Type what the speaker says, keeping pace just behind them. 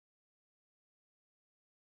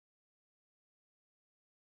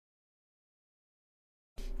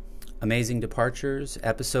Amazing Departures,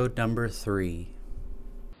 episode number 3.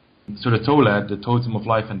 So the Tolad, the Totem of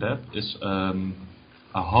Life and Death, is a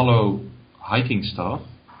hollow hiking staff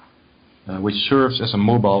which serves as a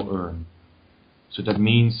mobile urn. So that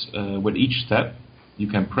means with each step you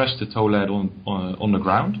can press the Tolad on the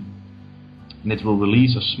ground and it will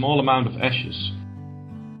release a small amount of ashes.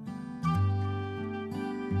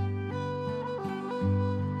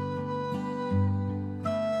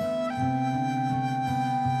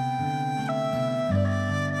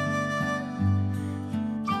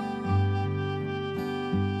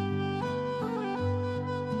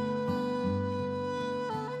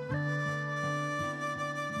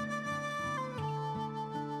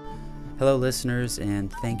 Hello listeners,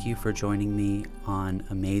 and thank you for joining me on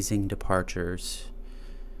Amazing Departures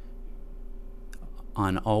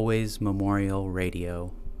on Always Memorial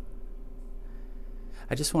Radio.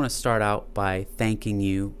 I just want to start out by thanking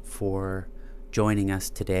you for joining us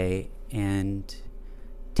today and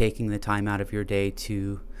taking the time out of your day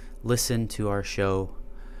to listen to our show.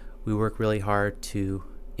 We work really hard to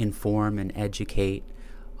inform and educate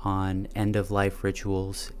on end-of-life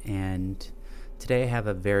rituals, and today I have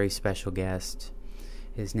a very special guest.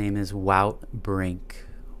 His name is Wout Brink.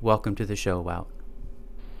 Welcome to the show, Wout.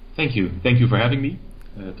 Thank you. Thank you for having me,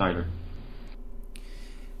 Tyler.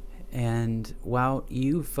 And Wout,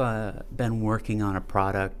 you've been working on a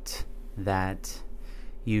product that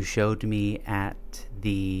you showed me at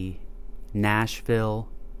the Nashville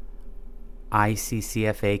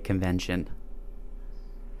ICCFA convention.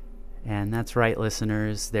 And that's right,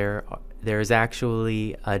 listeners. There's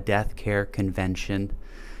actually a death care convention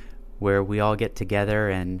where we all get together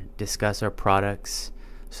and discuss our products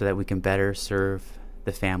so that we can better serve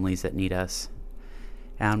the families that need us.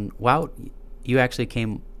 And Wout, you actually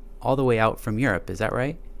came all the way out from Europe, is that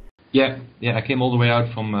right? Yeah, I came all the way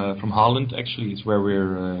out from Holland. Actually, it's where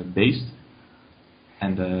we're based.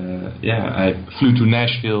 And I flew to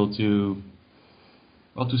Nashville to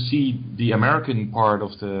see the American part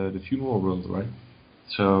of the funeral world, right?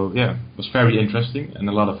 So yeah, it was very interesting and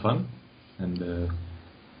a lot of fun, and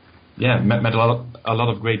met a lot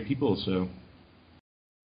of great people. So,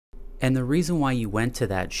 and the reason why you went to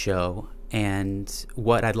that show, and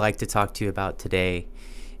what I'd like to talk to you about today,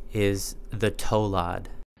 is the Tolad.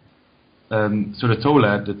 So the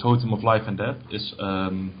Tolad, the Totem of Life and Death, is a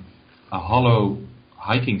hollow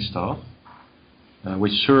hiking staff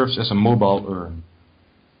which serves as a mobile urn.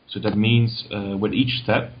 So that means with each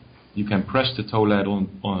step you can press the Tolad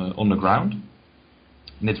on the ground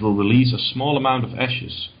and it will release a small amount of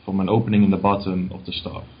ashes from an opening in the bottom of the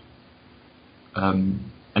staff.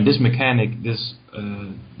 And this mechanic, this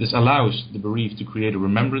allows the bereaved to create a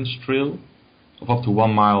remembrance trail of up to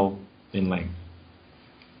 1 mile in length.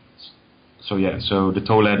 So the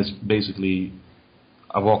Tolad is basically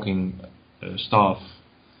a walking staff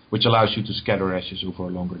which allows you to scatter ashes over a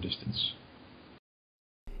longer distance.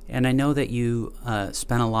 And I know that you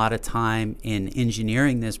spent a lot of time in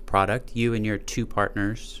engineering this product, you and your 2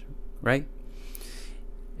 partners, right?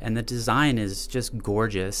 And the design is just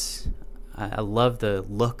gorgeous. I love the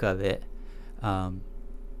look of it. And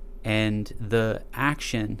the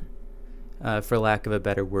action, for lack of a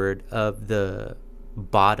better word, of the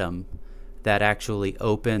bottom that actually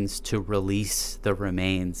opens to release the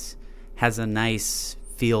remains has a nice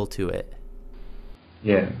feel to it.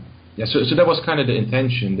 Yeah, so that was kind of the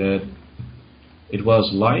intention, that it was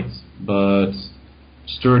light but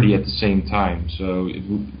sturdy at the same time. So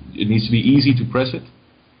it needs to be easy to press it,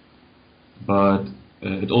 but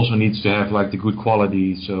it also needs to have like the good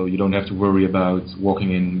quality, so you don't have to worry about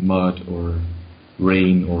walking in mud or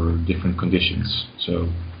rain or different conditions. So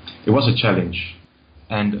it was a challenge,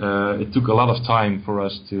 and it took a lot of time for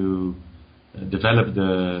us to develop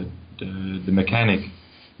the mechanic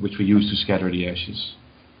which we use to scatter the ashes.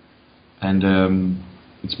 And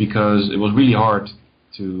it's because it was really hard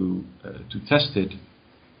to test it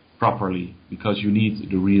properly, because you need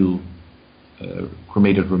the real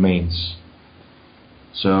cremated remains.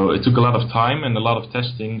 So it took a lot of time and a lot of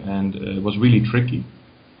testing, and it was really tricky.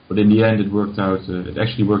 But in the end, it worked out. It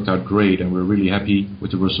actually worked out great, and we're really happy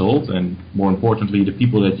with the result. And more importantly, the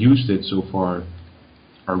people that used it so far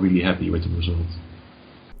are really happy with the result.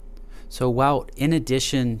 So, Wout, in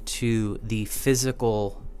addition to the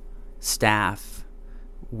physical staff,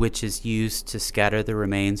 which is used to scatter the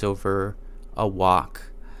remains over a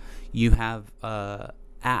walk, you have an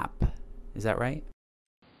app, is that right?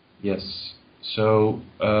 Yes. So,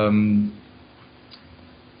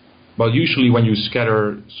 usually when you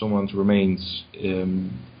scatter someone's remains,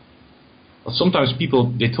 sometimes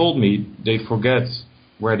people, they told me they forget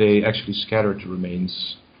where they actually scattered the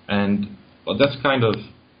remains, and that's kind of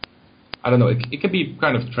I don't know, it can be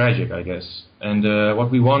kind of tragic, I guess. And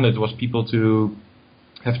what we wanted was people to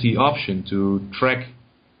have the option to track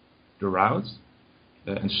the route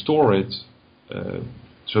and store it,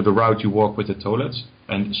 so the route you walk with the Tolad,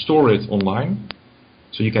 and store it online,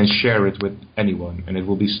 so you can share it with anyone, and it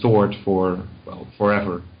will be stored for, well,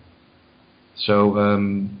 forever. So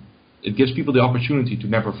it gives people the opportunity to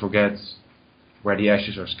never forget where the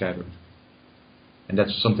ashes are scattered. And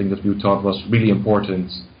that's something that we thought was really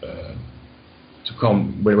important to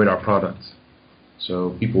come with our product.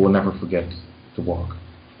 So people will never forget to walk.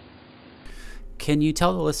 Can you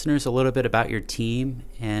tell the listeners a little bit about your team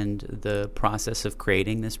and the process of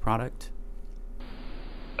creating this product?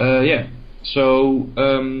 Yeah. So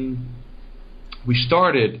the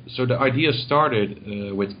idea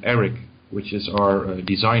started with Eric, which is our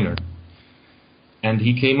designer. And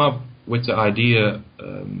he came up with the idea,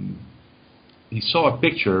 he saw a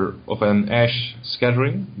picture of an ash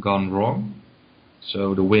scattering gone wrong.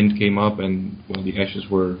 So the wind came up and, well, the ashes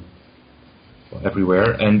were, well,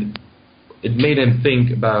 everywhere. And it made him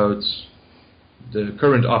think about the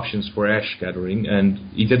current options for ash scattering. And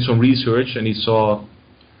he did some research and he saw,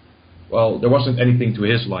 well, there wasn't anything to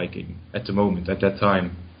his liking at the moment, at that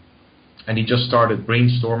time. And he just started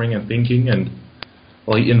brainstorming and thinking, and,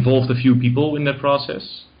 well, he involved a few people in that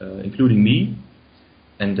process, including me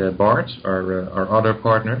and Bart, our other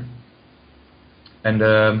partner.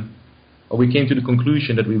 And we came to the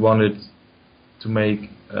conclusion that we wanted to make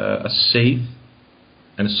a safe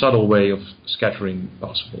and a subtle way of scattering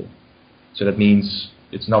possible. So that means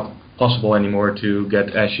it's not possible anymore to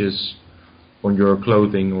get ashes on your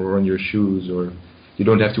clothing or on your shoes, or you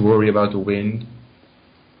don't have to worry about the wind.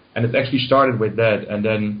 And it actually started with that, and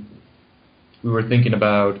then we were thinking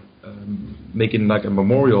about making like a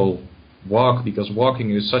memorial walk, because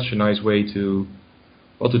walking is such a nice way to,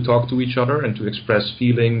 well, to talk to each other and to express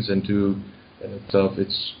feelings and to stuff.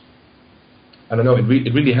 It's, I don't know,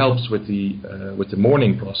 it really helps with the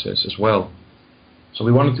mourning process as well. So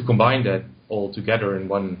we wanted to combine that all together in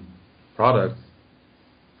one product.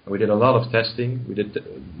 And we did a lot of testing.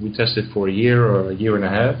 We tested for a year or a year and a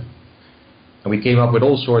half, and we came up with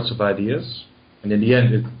all sorts of ideas. And in the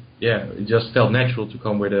end, it just felt natural to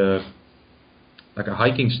come with a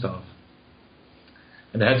hiking staff.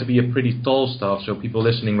 And it had to be a pretty tall staff, so people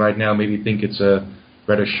listening right now maybe think it's a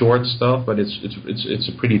rather short staff, but it's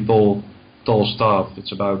a pretty tall staff.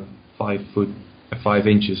 It's about 5 foot 5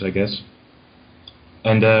 inches, I guess.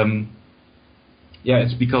 And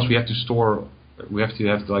it's because we have to store. We have to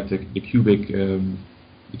have like the cubic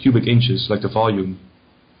inches, like the volume.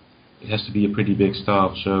 It has to be a pretty big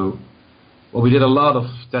staff. So, well, we did a lot of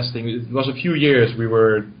testing. It was a few years we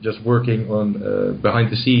were just working on behind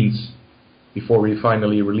the scenes before we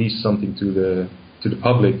finally released something to the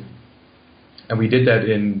public. And we did that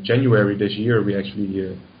in January this year. We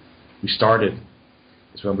actually we started.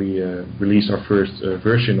 It's when we released our first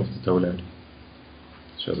version of the Tolad.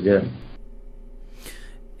 So yeah.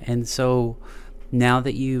 And so now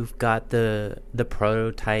that you've got the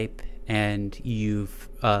prototype and you've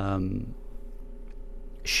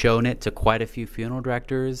shown it to quite a few funeral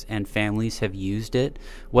directors and families have used it,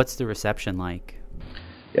 what's the reception like?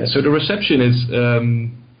 Yeah, so the reception is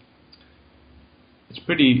it's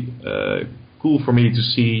pretty cool for me to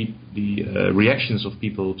see the reactions of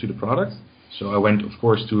people to the product. So I went, of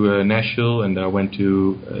course, to Nashville, and I went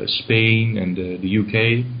to Spain and the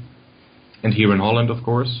UK, and here in Holland, of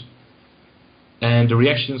course. And the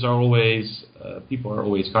reactions are always, people are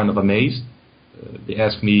always kind of amazed. They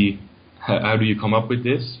ask me, how do you come up with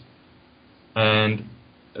this? And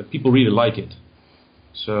people really like it.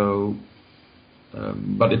 So,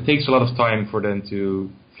 but it takes a lot of time for them to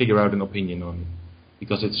figure out an opinion on it,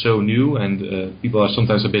 because it's so new, and people are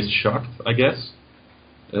sometimes a bit shocked, I guess,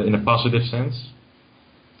 in a positive sense.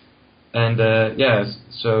 And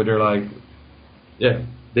so they're like,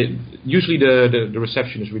 usually the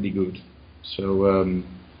reception is really good. So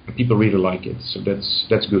people really like it. So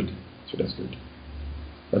that's good.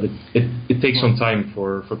 But it takes some time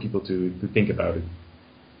for people to think about it.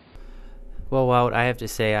 Well, Wout, I have to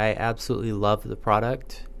say I absolutely love the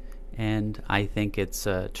product, and I think it's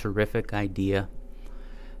a terrific idea.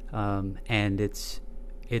 And it's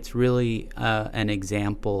really an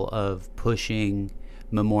example of pushing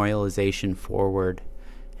memorialization forward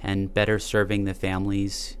and better serving the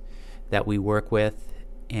families that we work with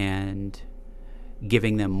and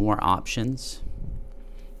giving them more options,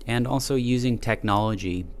 and also using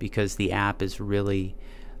technology, because the app is really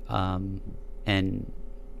a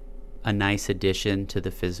nice addition to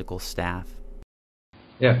the physical staff.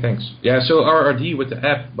 Yeah, thanks. Yeah, so our idea with the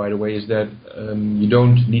app, by the way, is that you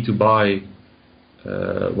don't need to buy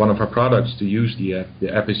one of our products to use the app.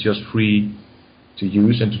 The app is just free to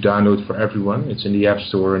use and to download for everyone. It's in the App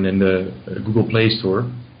Store and in the Google Play Store.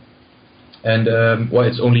 And well,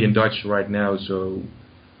 it's only in Dutch right now, so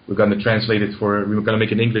we're going to translate it we're going to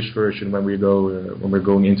make an English version when we're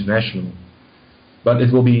going international. But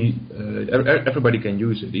it will be everybody can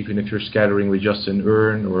use it, even if you're scattering with just an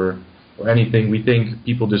urn or anything. We think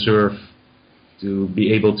people deserve to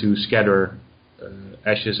be able to scatter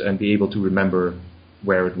ashes and be able to remember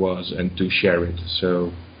where it was and to share it.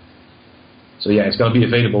 So yeah, it's going to be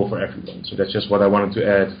available for everyone. So that's just what I wanted to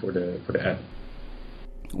add for the app.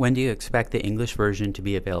 When do you expect the English version to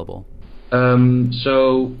be available? Right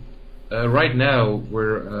now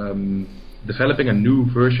we're developing a new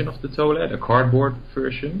version of the Tolad, a cardboard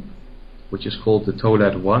version, which is called the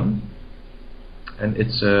Tolad 1, and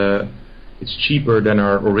it's cheaper than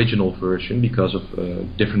our original version because of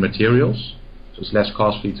different materials, so it's less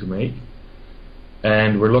costly to make.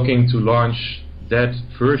 And we're looking to launch that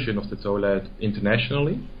version of the Tolad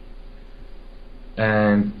internationally.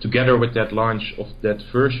 And together with that launch of that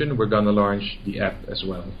version, we're going to launch the app as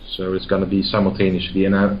well. So it's going to be simultaneously,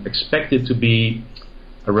 and I expect it to be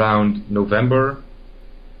around November,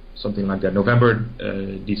 something like that, November,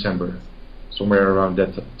 December, somewhere around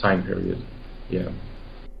that time period. Yeah.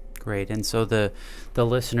 Great. And so the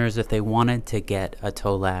listeners, if they wanted to get a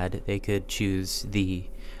Tolad, they could choose the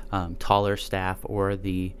taller staff or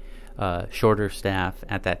the shorter staff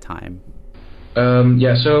at that time.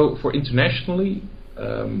 Yeah, so for internationally,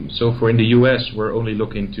 for in the US, we're only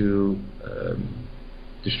looking to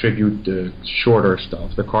distribute the shorter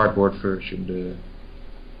stuff, the cardboard version,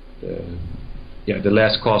 the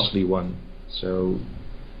less costly one. So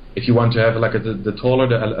if you want to have like the taller,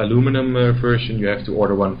 the aluminum version, you have to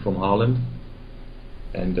order one from Holland,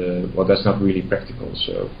 and well, that's not really practical.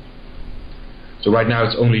 So right now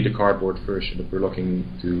it's only the cardboard version that we're looking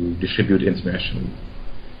to distribute internationally.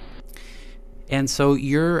 And so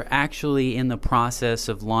you're actually in the process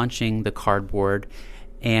of launching the cardboard,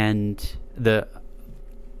 and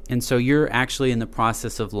so you're actually in the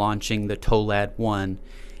process of launching the Tolad 1,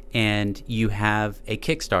 and you have a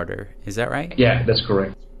Kickstarter. Is that right? Yeah, that's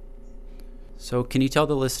correct. So can you tell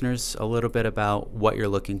the listeners a little bit about what you're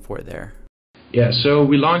looking for there? Yeah, so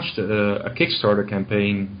we launched a Kickstarter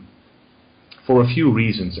campaign for a few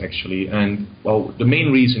reasons, actually. And well, the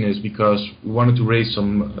main reason is because we wanted to raise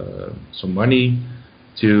some money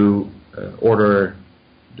to order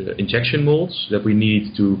the injection molds that we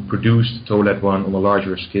need to produce the Tolad 1 on a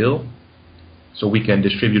larger scale, so we can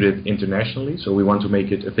distribute it internationally. So we want to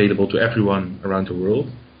make it available to everyone around the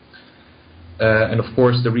world. And of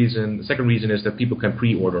course, the second reason is that people can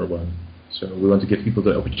pre-order one. So we want to give people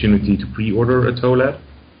the opportunity to pre-order a Tolad.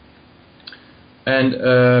 And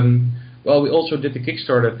well, we also did the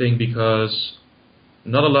Kickstarter thing because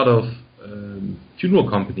not a lot of funeral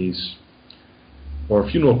companies or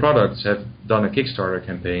funeral products have done a Kickstarter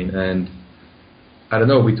campaign, and I don't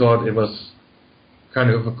know, we thought it was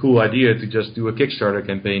kind of a cool idea to just do a Kickstarter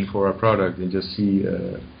campaign for our product and just see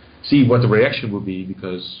what the reaction would be,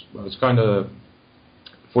 because well, it's kind of,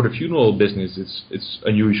 for the funeral business it's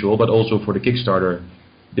unusual, but also for the Kickstarter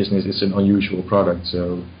business it's an unusual product.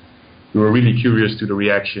 So we were really curious to the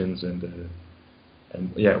reactions and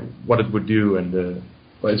yeah, what it would do, and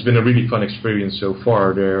well, it's been a really fun experience so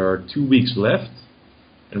far. There are 2 weeks left,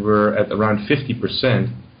 and we're at around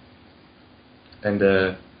 50%, and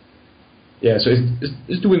yeah, so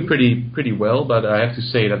it's doing pretty well. But I have to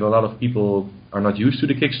say that a lot of people are not used to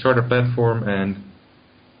the Kickstarter platform, and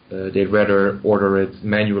they'd rather order it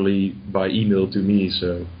manually by email to me.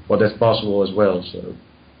 So well, that's possible as well. So,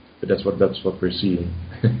 but that's what we're seeing.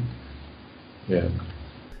 Yeah.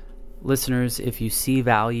 Listeners, if you see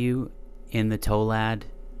value in the Tolad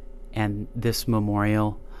and this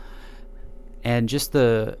memorial, and just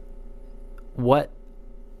what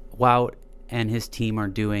Wout and his team are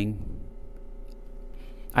doing,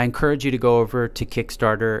 I encourage you to go over to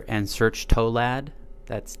Kickstarter and search Tolad.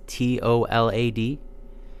 That's Tolad,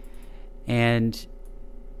 and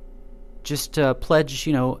just pledge,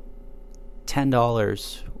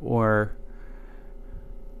 $10, or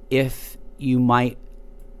if you might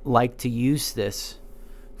like to use this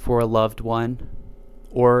for a loved one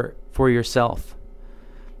or for yourself,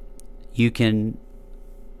 you can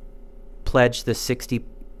pledge the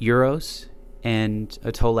 €60, and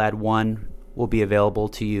a Tolad 1 will be available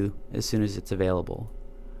to you as soon as it's available.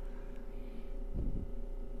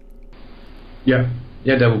 Yeah,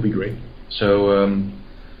 that would be great. So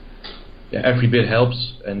yeah, every bit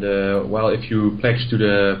helps, and well, if you pledge to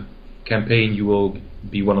the campaign, you will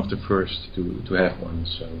be one of the first to have one.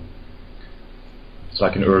 So it's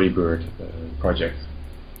like an early bird project.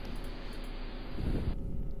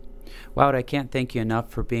 Wout, I can't thank you enough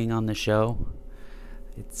for being on the show.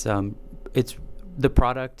 It's the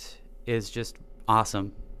product is just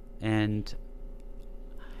awesome, and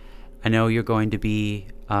I know you're going to be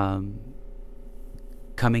coming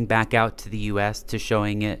back out to the U.S. to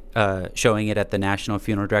showing it at the National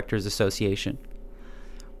Funeral Directors Association,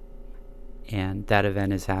 and that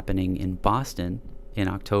event is happening in Boston in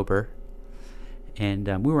October.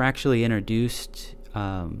 And we were actually introduced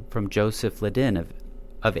from Joseph Ledin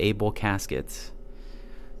of Able Caskets,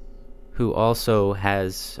 who also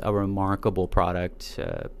has a remarkable product,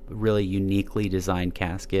 really uniquely designed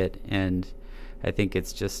casket. And I think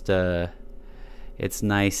it's just it's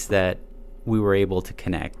nice that we were able to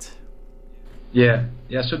connect. Yeah.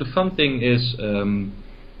 So the fun thing is,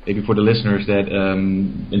 maybe for the listeners, that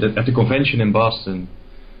at the convention in Boston,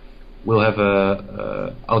 we'll have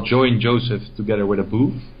I'll join Joseph together with a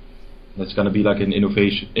booth. That's going to be like an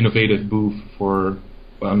innovative booth for.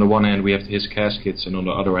 On the one hand, we have his caskets, and on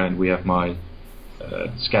the other hand, we have my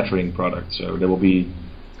scattering product. So there will be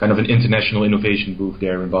kind of an international innovation booth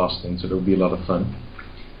there in Boston. So there will be a lot of fun.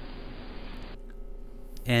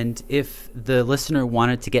 And if the listener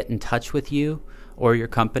wanted to get in touch with you or your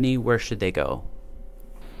company, where should they go?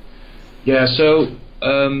 Yeah, so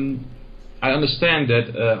I understand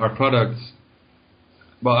that our product,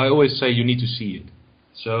 well, I always say you need to see it.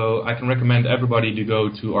 So I can recommend everybody to go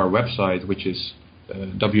to our website, which is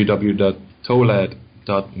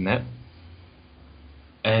www.tolad.net.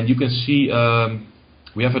 And you can see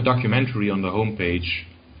we have a documentary on the homepage.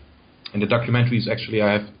 And the documentary is actually,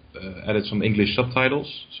 I have added some English subtitles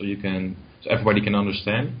so everybody can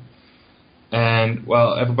understand. And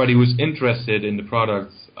well, everybody who's interested in the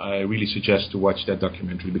product, I really suggest to watch that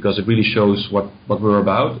documentary, because it really shows what we're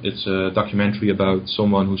about. It's a documentary about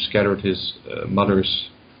someone who scattered his mother's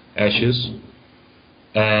ashes,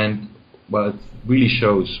 and well, it really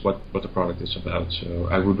shows what the product is about. So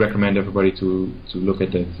I would recommend everybody to look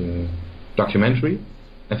at that documentary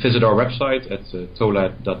and visit our website at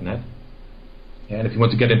tolad.net. And if you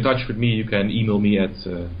want to get in touch with me, you can email me at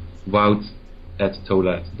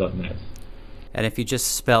wout@tolad.net. And if you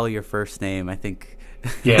just spell your first name, I think...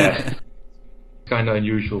 Yeah. Kind of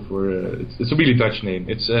unusual for... it's a really Dutch name.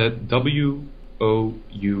 It's W-O-U-T.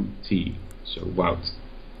 So Wout.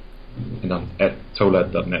 And then at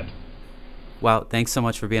tolad.net. Wow, thanks so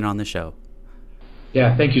much for being on the show.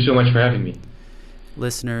 Yeah, thank you so much for having me.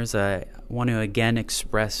 Listeners, I want to again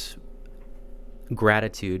express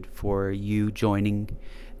gratitude for you joining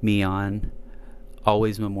me on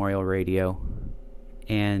Always Memorial Radio.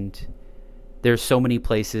 And there's so many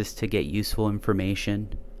places to get useful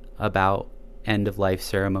information about end-of-life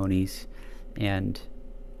ceremonies, and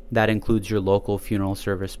that includes your local funeral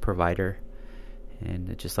service provider.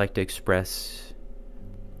 And I'd just like to express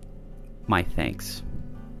my thanks.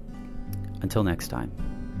 Until next time.